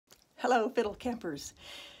Hello, fiddle campers.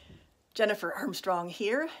 Jennifer Armstrong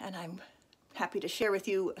here, and I'm happy to share with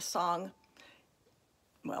you a song,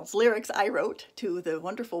 well, it's lyrics I wrote to the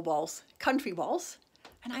wonderful waltz, Country Waltz,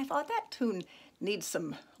 and I thought that tune needs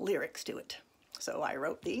some lyrics to it. So I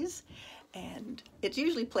wrote these, and it's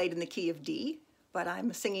usually played in the key of D, but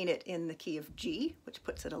I'm singing it in the key of G, which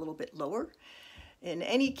puts it a little bit lower. In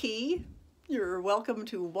any key, you're welcome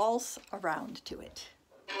to waltz around to it.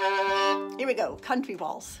 Here we go, Country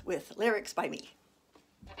Waltz with lyrics by me.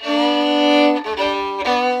 We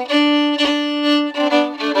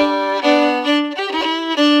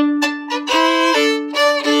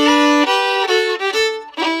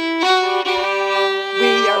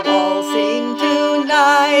are waltzing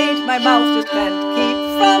tonight, my mouth just can't keep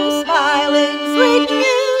from smiling. Sweet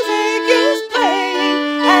music is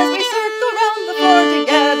playing as we circle round the floor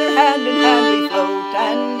together, hand in hand we float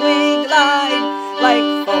and we glide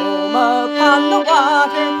like foam upon the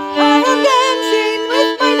water. I am dancing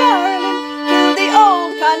with my darling to the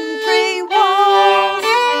old country waltz.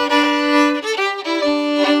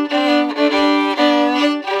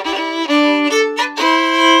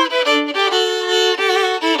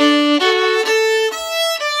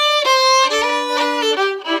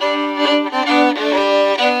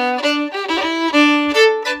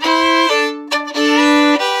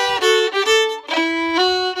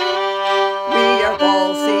 We are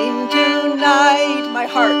waltzing tonight, my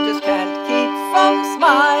heart just can't keep from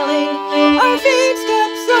smiling.